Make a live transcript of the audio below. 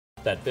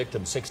That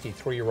victim,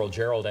 63-year-old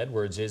Gerald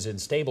Edwards, is in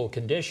stable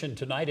condition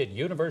tonight at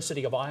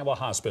University of Iowa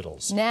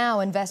hospitals. Now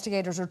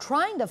investigators are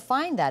trying to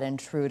find that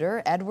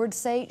intruder. Edwards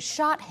say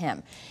shot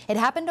him. It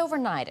happened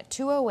overnight at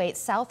 208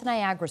 South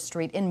Niagara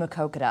Street in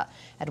Maquoketa.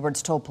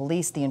 Edwards told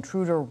police the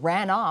intruder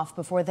ran off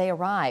before they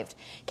arrived.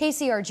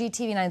 KCRG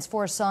TV9's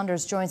Forrest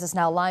Saunders joins us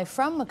now live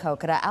from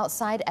Maquoketa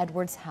outside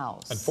Edwards'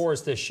 house. And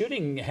Forrest, the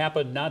shooting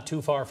happened not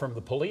too far from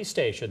the police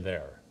station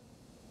there.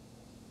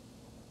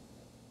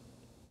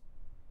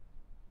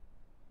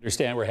 I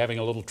understand we're having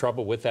a little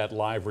trouble with that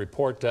live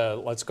report.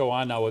 Let's go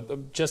on now.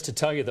 Just to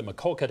tell you that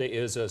Maquoketa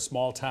is a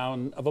small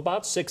town of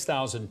about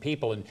 6,000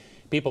 people, and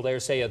people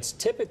there say it's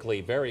typically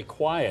very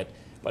quiet.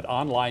 But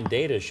online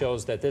data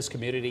shows that this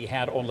community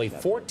had only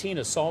 14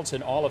 assaults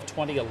in all of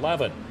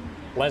 2011,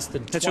 less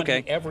than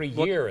 20 every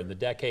year in the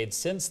decade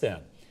since then.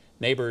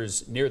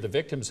 Neighbors near the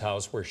victim's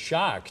house were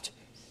shocked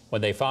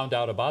when they found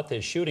out about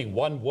this shooting.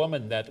 One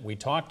woman that we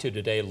talked to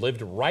today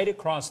lived right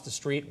across the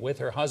street with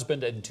her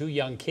husband and 2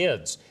 young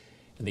kids.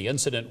 And the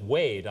incident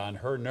weighed on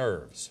her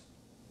nerves.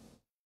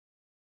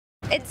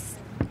 It's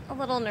a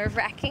little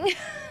nerve-wracking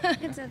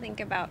to think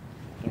about,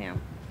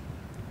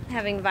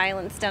 having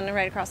violence done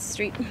right across the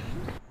street.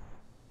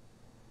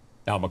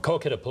 Now,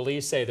 Maquoketa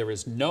police say there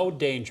is no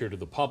danger to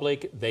the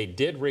public. They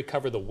did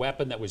recover the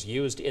weapon that was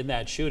used in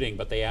that shooting,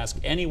 but they ask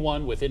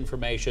anyone with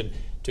information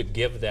to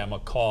give them a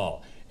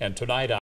call. And tonight,